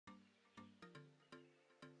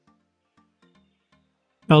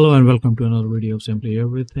Hello and welcome to another video of Simply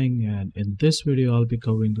Everything, and in this video I'll be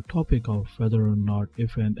covering the topic of whether or not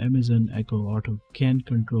if an Amazon Echo Auto can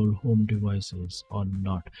control home devices or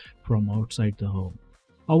not from outside the home.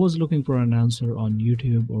 I was looking for an answer on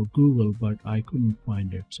YouTube or Google, but I couldn't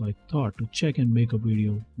find it, so I thought to check and make a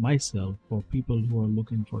video myself for people who are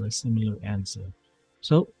looking for a similar answer.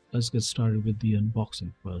 So let's get started with the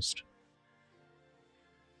unboxing first.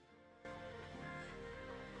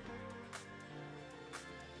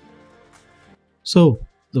 So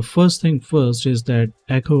the first thing first is that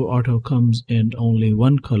Echo Auto comes in only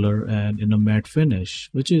one color and in a matte finish,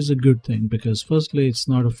 which is a good thing because firstly it's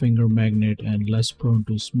not a finger magnet and less prone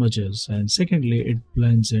to smudges, and secondly it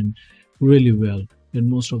blends in really well in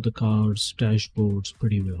most of the car's dashboards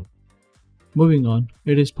pretty well. Moving on,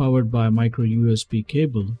 it is powered by a micro USB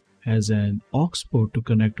cable, has an aux port to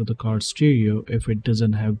connect to the car's stereo if it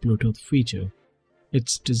doesn't have Bluetooth feature.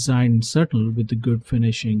 It's designed subtle with the good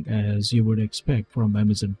finishing as you would expect from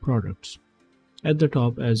Amazon products. At the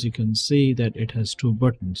top, as you can see, that it has two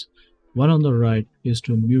buttons. One on the right is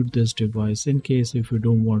to mute this device in case if you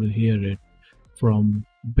don't want to hear it from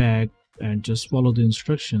back and just follow the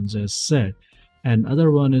instructions as said. And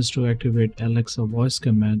other one is to activate Alexa voice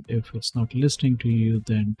command. If it's not listening to you,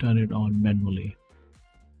 then turn it on manually.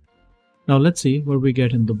 Now let's see what we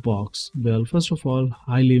get in the box. Well, first of all,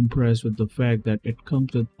 highly impressed with the fact that it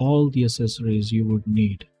comes with all the accessories you would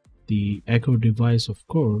need. The Echo device, of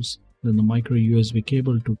course, then the micro USB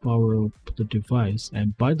cable to power up the device,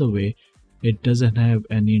 and by the way, it doesn't have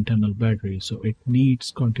any internal battery, so it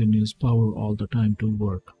needs continuous power all the time to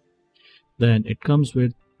work. Then it comes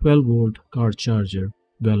with 12-volt car charger.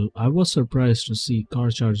 Well, I was surprised to see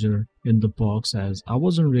car charger in the box as I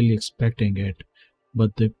wasn't really expecting it.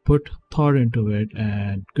 But they put thought into it,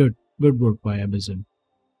 and good work by Amazon.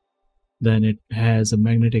 Then it has a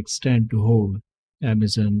magnetic stand to hold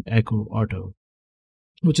Amazon Echo Auto,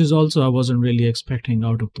 which is also I wasn't really expecting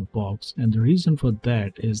out of the box. And the reason for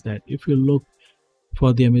that is that if you look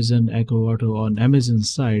for the Amazon Echo Auto on Amazon's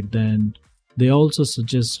site, then they also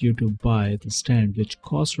suggest you to buy the stand, which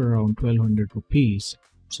costs around 1200 rupees.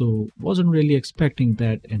 So wasn't really expecting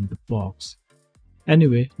that in the box.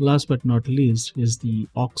 Anyway, last but not least is the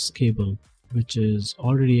aux cable, which is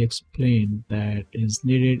already explained that is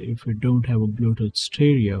needed if you don't have a Bluetooth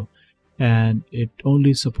stereo, and it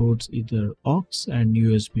only supports either aux and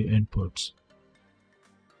USB inputs.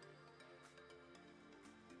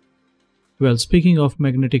 Well, speaking of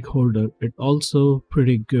magnetic holder, it also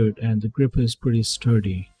pretty good and the grip is pretty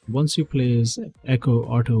sturdy. Once you place Echo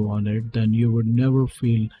Auto on it, then you would never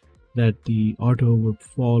feel that the auto would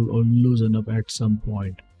fall or loosen up at some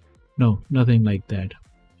point. No, nothing like that.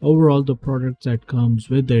 Overall, the products that comes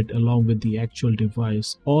with it along with the actual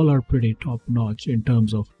device all are pretty top notch in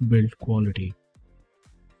terms of build quality.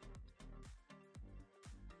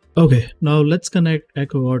 Okay, now let's connect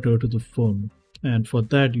Echo Auto to the phone, and for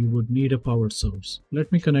that you would need a power source. Let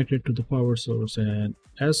me connect it to the power source, and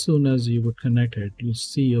as soon as you would connect it, you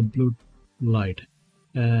see a blue light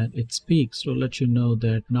and it speaks to let you know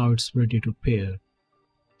that now it's ready to pair.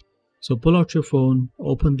 So pull out your phone,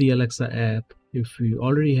 open the Alexa app. If you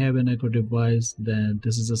already have an Echo device, then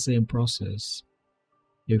this is the same process.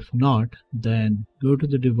 If not, then go to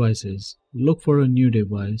the devices, look for a new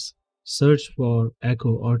device, search for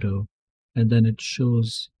Echo Auto, and then it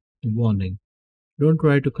shows the warning. Don't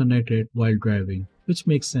try to connect it while driving, which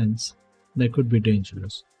makes sense. That could be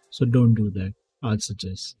dangerous, so don't do that, I'd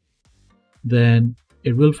suggest. Then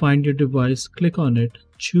it will find your device, click on it,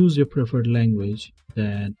 choose your preferred language,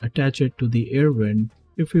 then attach it to the AirVent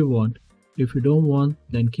if you want. If you don't want,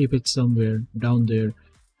 then keep it somewhere down there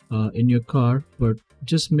in your car, but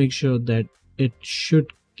just make sure that it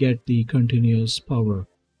should get the continuous power.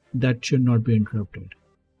 That should not be interrupted.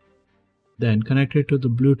 Then connect it to the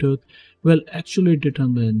Bluetooth. Well, actually it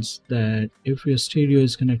determines that if your stereo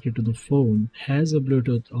is connected to the phone, has a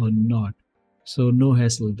Bluetooth or not. So no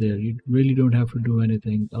hassle there. You really don't have to do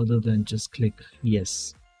anything other than just click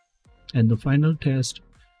yes. And the final test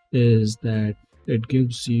is that it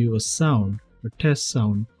gives you a sound, a test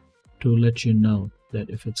sound, to let you know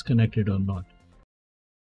that if it's connected or not.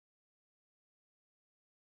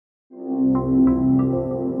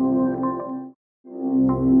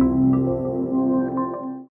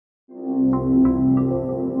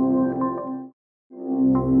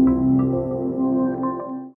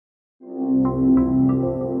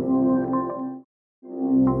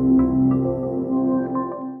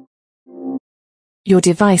 Your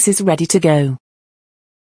device is ready to go.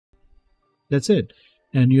 That's it,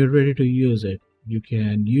 and you're ready to use it. You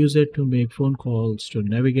can use it to make phone calls, to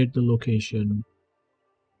navigate the location,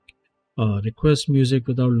 request music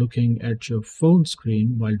without looking at your phone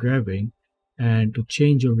screen while driving, and to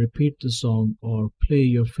change or repeat the song or play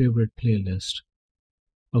your favorite playlist.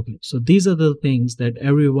 Okay, so these are the things that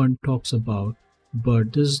everyone talks about,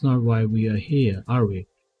 but this is not why we are here, are we?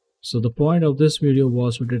 So the point of this video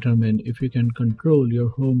was to determine if you can control your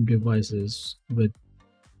home devices with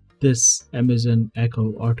this Amazon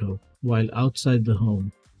Echo Auto while outside the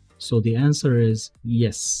home. So the answer is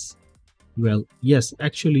yes. Well, yes,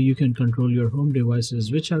 actually you can control your home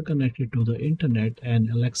devices which are connected to the internet and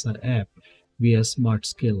Alexa app via smart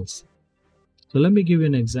skills. So let me give you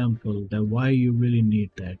an example that why you really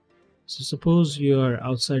need that. So suppose you are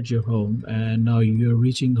outside your home and now you're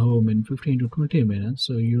reaching home in 15 to 20 minutes.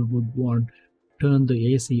 So you would want to turn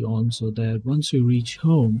the AC on so that once you reach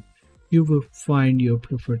home, you will find your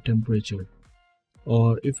preferred temperature.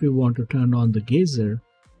 Or if you want to turn on the geyser,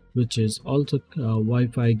 which is also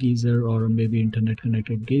Wi-Fi geyser or maybe internet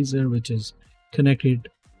connected geyser, which is connected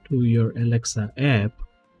to your Alexa app,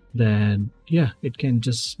 then yeah, it can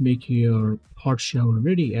just make your hot shower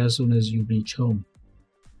ready as soon as you reach home.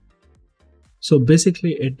 So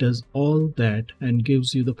basically it does all that and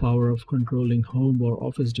gives you the power of controlling home or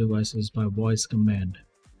office devices by voice command.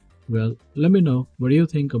 Well, let me know what do you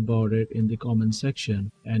think about it in the comment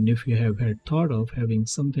section, and if you have had thought of having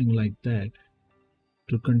something like that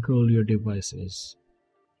to control your devices.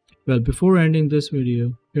 Well, before ending this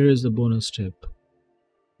video, here is the bonus tip.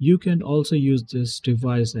 You can also use this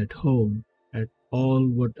device at home at all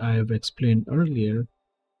what I have explained earlier.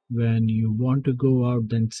 When you want to go out,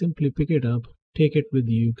 then simply pick it up, take it with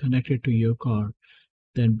you, connect it to your car,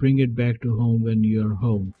 then bring it back to home when you are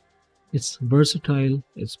home. It's versatile,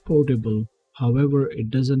 it's portable, however it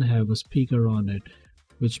doesn't have a speaker on it,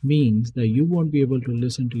 which means that you won't be able to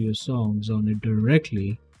listen to your songs on it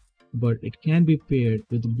directly, but it can be paired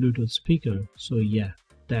with a Bluetooth speaker, so yeah,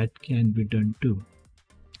 that can be done too.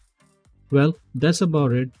 Well, that's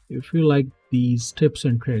about it. If you like these tips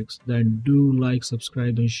and tricks, then do like,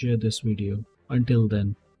 subscribe and share this video. Until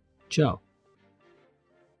then, ciao.